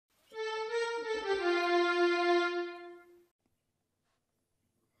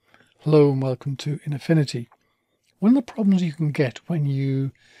Hello and welcome to Affinity. One of the problems you can get when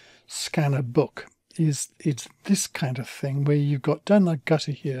you scan a book is it's this kind of thing where you've got down that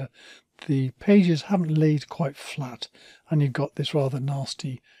gutter here, the pages haven't laid quite flat and you've got this rather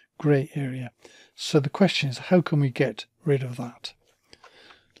nasty grey area. So the question is, how can we get rid of that?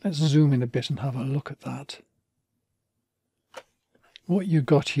 Let's zoom in a bit and have a look at that. What you've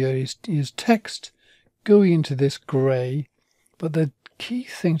got here is text going into this grey, but the key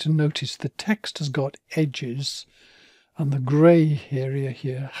thing to notice, the text has got edges and the grey area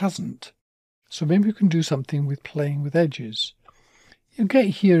here hasn't. So maybe you can do something with playing with edges. You get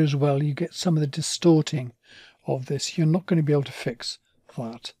here as well, you get some of the distorting of this. You're not going to be able to fix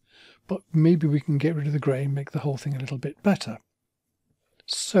that, but maybe we can get rid of the grey and make the whole thing a little bit better.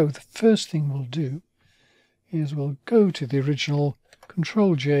 So the first thing we'll do is we'll go to the original,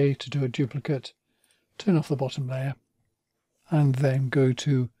 Control J to do a duplicate, turn off the bottom layer, and then go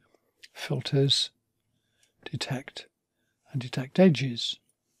to Filters, Detect, and Detect Edges.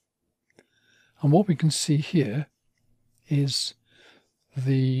 And what we can see here is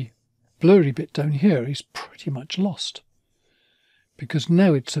the blurry bit down here is pretty much lost, because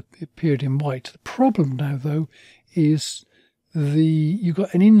now it's appeared in white. The problem now, though, is you've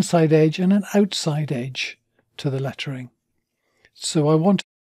got an inside edge and an outside edge to the lettering. So I want to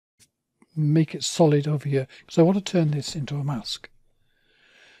make it solid over here, because I want to turn this into a mask.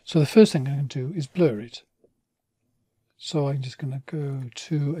 So the first thing I'm going to do is blur it. So I'm just going to go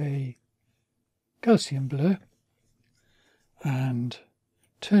to a Gaussian blur and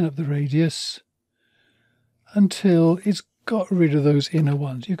turn up the radius until it's got rid of those inner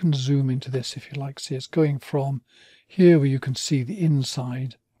ones. You can zoom into this if you like. See, it's going from here where you can see the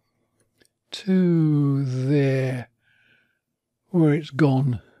inside to there where it's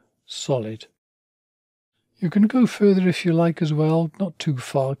gone solid. You can go further if you like as well, not too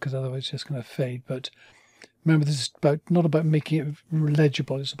far because otherwise it's just going to fade, but remember, this is not about making it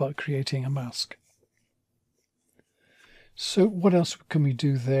legible, it's about creating a mask. So what else can we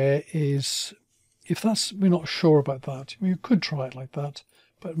do there is, if we're not sure about that, you could try it like that,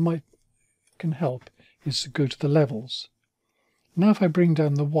 but can help is to go to the levels. Now if I bring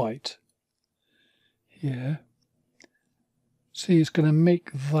down the white here, see, it's going to make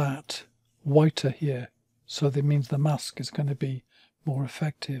that whiter here, so that means the mask is going to be more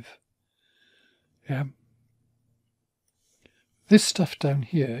effective. Yeah. This stuff down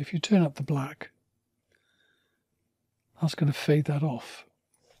here, if you turn up the black, that's going to fade that off.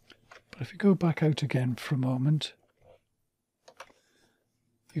 But if you go back out again for a moment,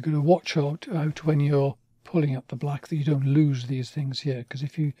 you're going to watch out when you're pulling up the black that you don't lose these things here, because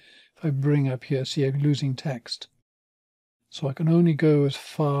if I bring up here, see, I'm losing text. So I can only go as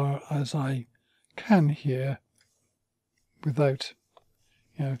far as I can here without,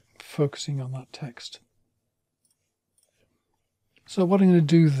 focusing on that text. So what I'm going to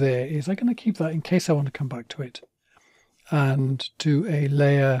do there is I'm going to keep that in case I want to come back to it, and do a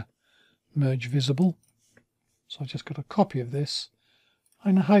layer merge visible. So I've just got a copy of this.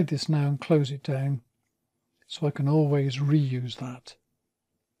 I'm going to hide this now and close it down so I can always reuse that.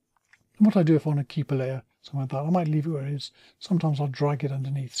 And what I do if I want to keep a layer, something like that, I might leave it where it is. Sometimes I'll drag it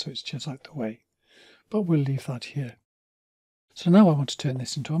underneath so it's just out the way, but we'll leave that here. So now I want to turn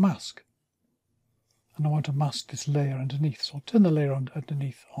this into a mask, and I want to mask this layer underneath. So I'll turn the layer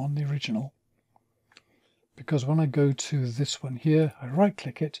underneath on the original, because when I go to this one here, I right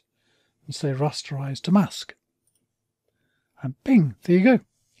click it and say rasterize to mask, and bing, there you go.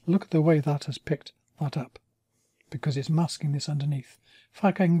 Look at the way that has picked that up, because it's masking this underneath. In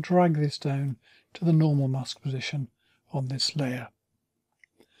fact, I can drag this down to the normal mask position on this layer.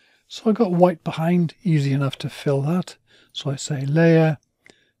 So I got white behind, easy enough to fill that. So I say layer,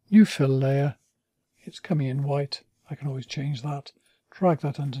 new fill layer, it's coming in white. I can always change that, drag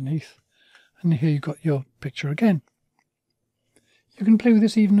that underneath, and here you've got your picture again. You can play with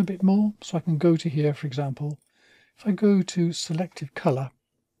this even a bit more. So I can go to here, for example, if I go to selective color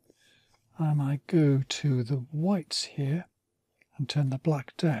and I go to the whites here and turn the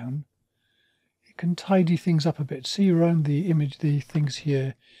black down, it can tidy things up a bit. See, around the image, the things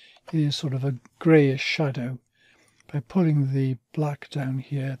here is sort of a greyish shadow. By pulling the black down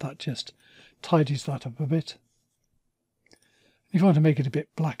here, that just tidies that up a bit. If you want to make it a bit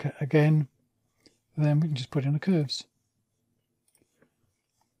blacker again, then we can just put in the curves.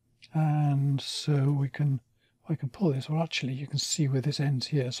 And so I can pull this, or actually you can see where this ends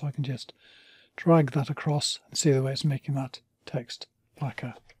here, so I can just drag that across and see the way it's making that text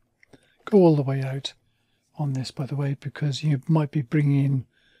blacker. Go all the way out on this, by the way, because you might be bringing in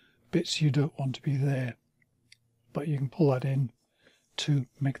bits you don't want to be there, but you can pull that in to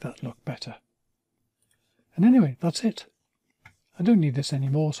make that look better. And anyway, that's it. I don't need this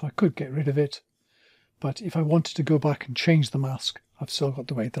anymore, so I could get rid of it. But if I wanted to go back and change the mask, I've still got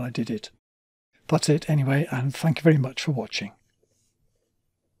the way that I did it. That's it anyway, and thank you very much for watching.